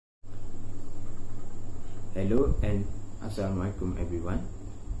Hello and Assalamualaikum everyone.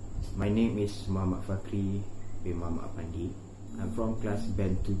 My name is Muhamad Fakhri bin Muhammad Apandi. I'm from class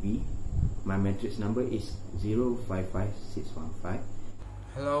band 2B. My matrix number is 055615.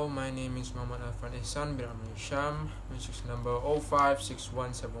 Hello, my name is Muhammad Arfan Ehsan bin Esham, matrix number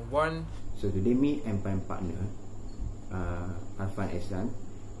 056171. So today me and my partner Arfan Ehsan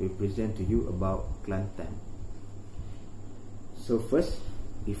will present to you about Kelantan. So first,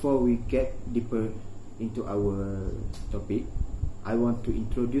 before we get deeper into our topic, I want to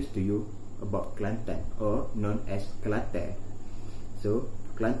introduce to you about Kelantan, or known as Kelantan. So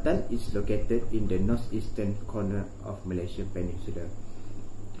Kelantan is located in the northeastern corner of Malaysia Peninsula.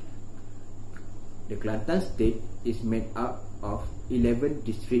 The Kelantan state is made up of 11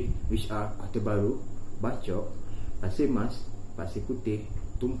 districts, which are Kota Baru, Bachok, Pasir Mas, Pasir Putih,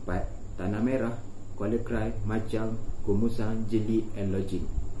 Tumpat, Tanah Merah, Kuala Krai, Majang, Gumusan, Jeli and Lojing.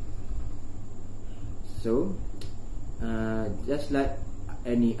 So, just like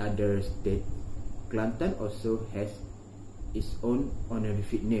any other state, Kelantan also has its own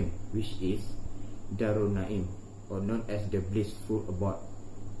honorific name, which is Darul Naim, or known as the Blissful Abode.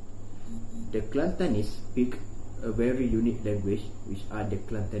 The Kelantanese speak a very unique language, which are the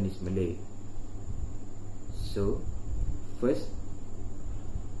Kelantanese Malay. So, first,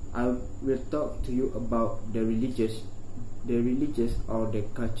 I will talk to you about the religious or the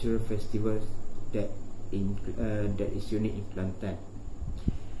cultural festivals that is unique in Kelantan.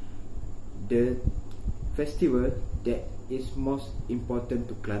 The festival that is most important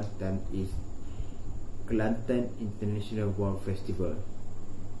to Kelantan is Kelantan International War Festival.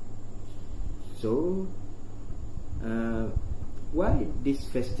 So, why this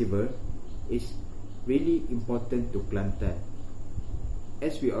festival is really important to Kelantan?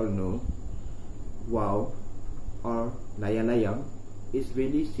 As we all know, wow or layang-layang is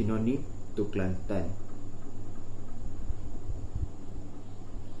really synonym to Kelantan.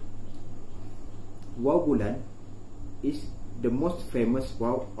 Wow Bulan is the most famous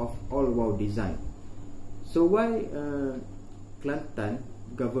wow of all wow design. So why Kelantan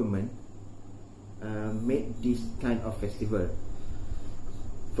government made this kind of festival?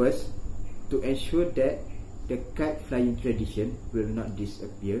 First, to ensure that the kite flying tradition will not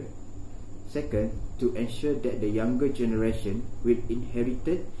disappear. Second, to ensure that the younger generation will inherit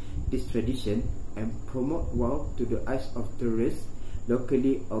this tradition and promote wow to the eyes of tourists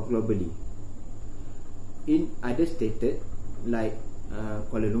locally or globally. In other states like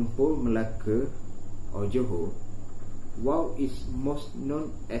Kuala Lumpur, Melaka or Johor, wow is most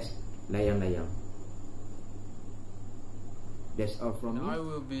known as layang-layang. That's all from me. I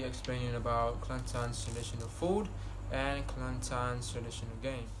will be explaining about Kelantan's traditional food and Kelantan's traditional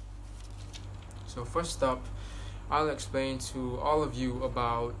game. So first up, I'll explain to all of you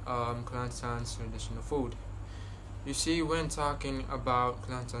about Kelantan's traditional food. You see, when talking about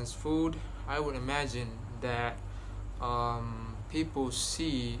Kelantan's food, I would imagine that when people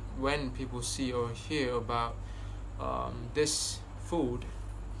see or hear about this food,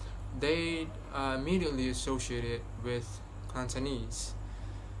 they immediately associate it with Kelantanese,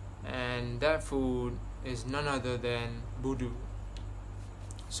 and that food is none other than budu.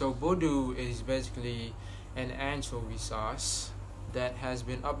 So budu is basically an anchovy sauce that has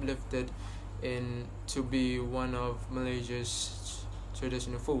been uplifted to be one of Malaysia's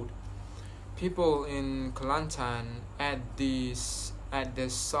traditional food. People in Kelantan add this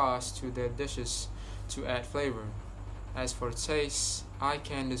sauce to their dishes to add flavor. As for taste, I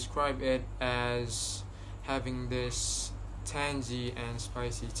can describe it as having this tangy and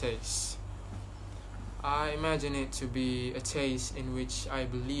spicy taste. I imagine it to be a taste in which I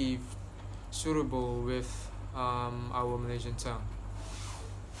believe suitable with our Malaysian tongue.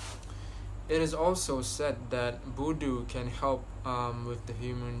 It is also said that budu can help with the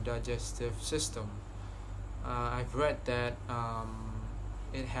human digestive system. I've read that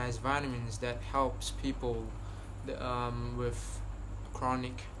it has vitamins that helps people with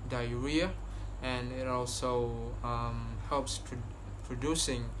chronic diarrhea, and it also helps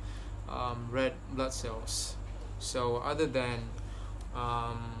producing red blood cells. So other than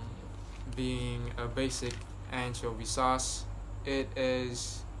being a basic anchovy sauce, it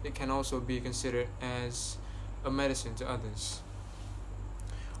can also be considered as a medicine to others.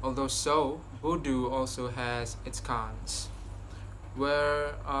 Although so, budu also has its cons,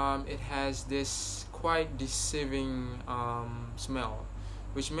 where it has this quite deceiving smell,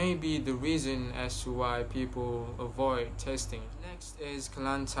 which may be the reason as to why people avoid tasting it. Next is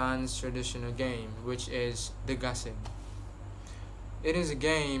Kelantan's traditional game, which is the gasing. It is a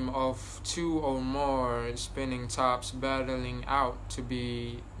game of two or more spinning tops battling out to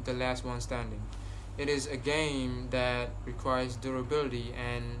be the last one standing. It is a game that requires durability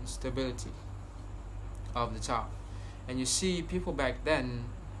and stability of the top. And you see, people back then,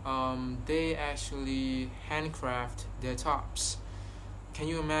 they actually handcraft their tops. Can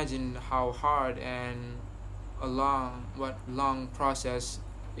you imagine how hard and long process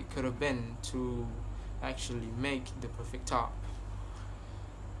it could have been to actually make the perfect top?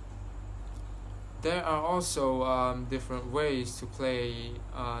 There are also different ways to play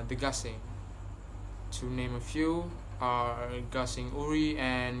the gasing. To name a few are gasing uri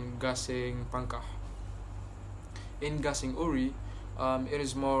and gasing pankah. In gasing uri, it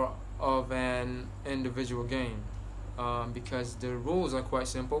is more of an individual game because the rules are quite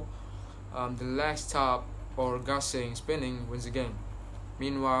simple. The last top or gasing spinning wins the game.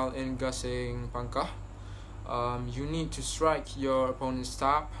 Meanwhile, in gasing pankah, you need to strike your opponent's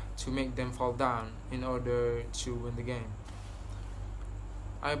top to make them fall down in order to win the game.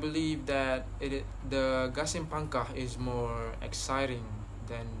 I believe that the gasing pankah is more exciting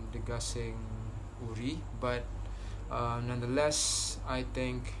than the gasing uri, but nonetheless, I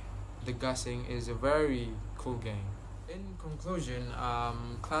think the gasing is a very cool game. In conclusion,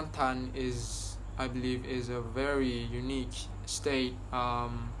 Kelantan I believe, is a very unique state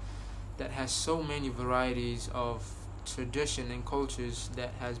that has so many varieties of tradition and cultures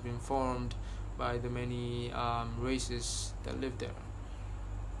that has been formed by the many races that live there.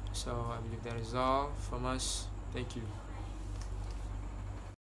 So I believe that is all from us. Thank you.